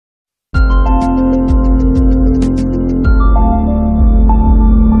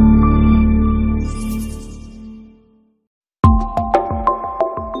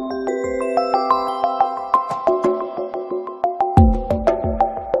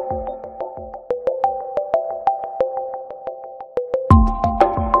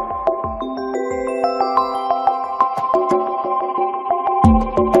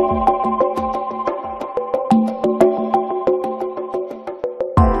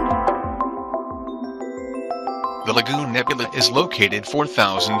The Lagoon Nebula is located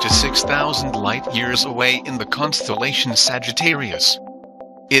 4,000 to 6,000 light-years away in the constellation Sagittarius.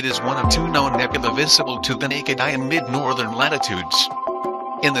 It is one of two known nebulae visible to the naked eye in mid-northern latitudes.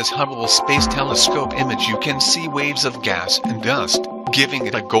 In this Hubble Space Telescope image you can see waves of gas and dust, giving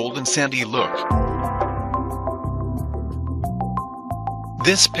it a golden sandy look.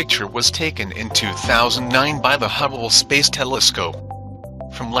 This picture was taken in 2009 by the Hubble Space Telescope.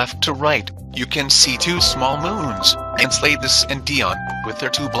 From left to right, you can see two small moons, Enceladus and Dione, with their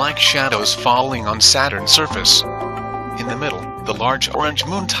two black shadows falling on Saturn's surface. In the middle, the large orange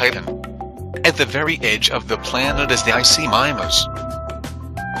moon Titan. At the very edge of the planet is the icy Mimas.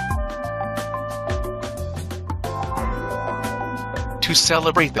 To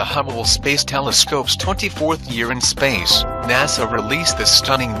celebrate the Hubble Space Telescope's 24th year in space, NASA released this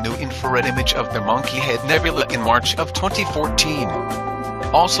stunning new infrared image of the Monkey Head Nebula in March of 2014.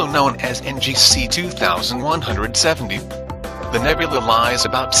 Also known as NGC 2170. The nebula lies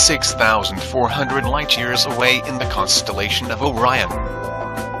about 6,400 light-years away in the constellation of Orion.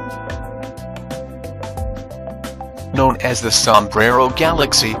 Known as the Sombrero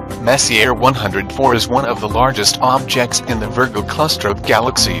Galaxy, Messier 104 is one of the largest objects in the Virgo cluster of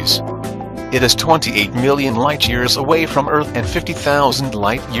galaxies. It is 28 million light-years away from Earth and 50,000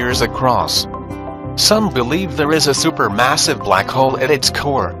 light-years across. Some believe there is a supermassive black hole at its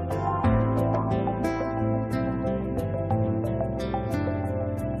core.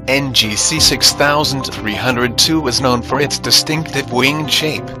 NGC 6302 is known for its distinctive winged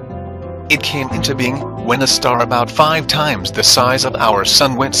shape. It came into being when a star about 5 times the size of our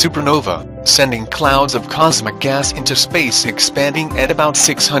Sun went supernova, sending clouds of cosmic gas into space expanding at about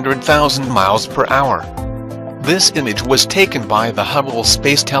 600,000 miles per hour. This image was taken by the Hubble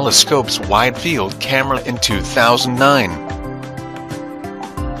Space Telescope's wide-field camera in 2009.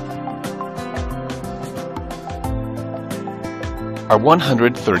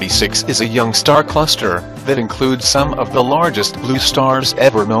 R136 is a young star cluster that includes some of the largest blue stars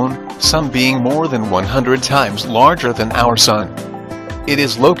ever known, some being more than 100 times larger than our Sun. It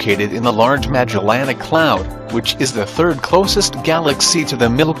is located in the Large Magellanic Cloud, which is the third closest galaxy to the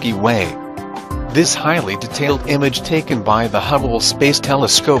Milky Way. This highly detailed image taken by the Hubble Space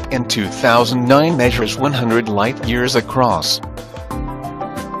Telescope in 2009 measures 100 light-years across.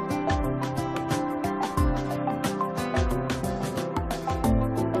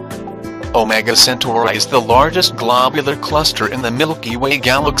 Omega Centauri is the largest globular cluster in the Milky Way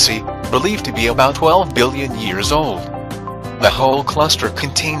galaxy, believed to be about 12 billion years old. The whole cluster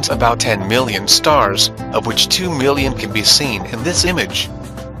contains about 10 million stars, of which 2 million can be seen in this image.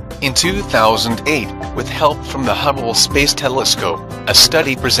 In 2008, with help from the Hubble Space Telescope, a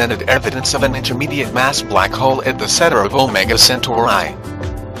study presented evidence of an intermediate mass black hole at the center of Omega Centauri.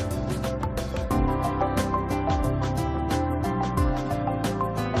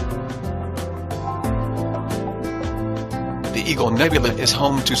 The Eagle Nebula is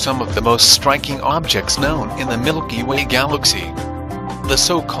home to some of the most striking objects known in the Milky Way galaxy. The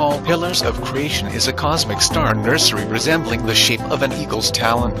so-called Pillars of Creation is a cosmic star nursery resembling the shape of an eagle's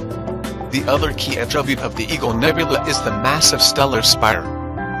talon. The other key attribute of the Eagle Nebula is the massive stellar spire.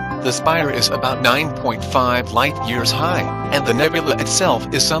 The spire is about 9.5 light-years high, and the nebula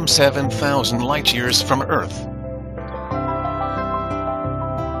itself is some 7,000 light-years from Earth.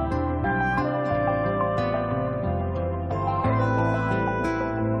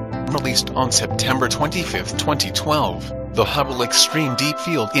 Released on September 25, 2012. The Hubble Extreme Deep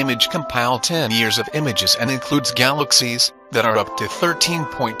Field Image compiled 10 years of images and includes galaxies that are up to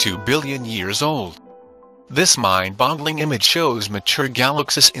 13.2 billion years old. This mind-boggling image shows mature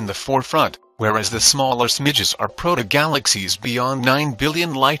galaxies in the forefront, whereas the smaller smidges are proto-galaxies beyond 9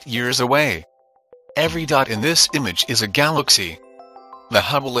 billion light-years away. Every dot in this image is a galaxy. The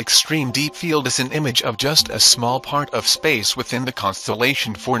Hubble Extreme Deep Field is an image of just a small part of space within the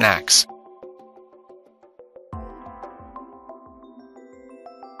constellation Fornax.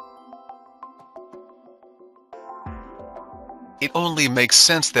 It only makes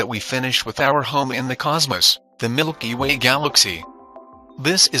sense that we finish with our home in the cosmos, the Milky Way galaxy.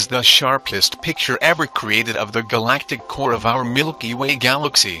 This is the sharpest picture ever created of the galactic core of our Milky Way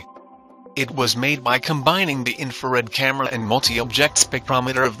galaxy. It was made by combining the infrared camera and multi-object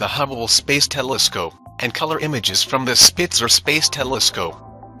spectrometer of the Hubble Space Telescope, and color images from the Spitzer Space Telescope.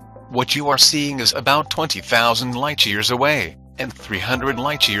 What you are seeing is about 20,000 light-years away, and 300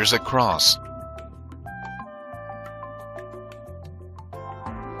 light-years across.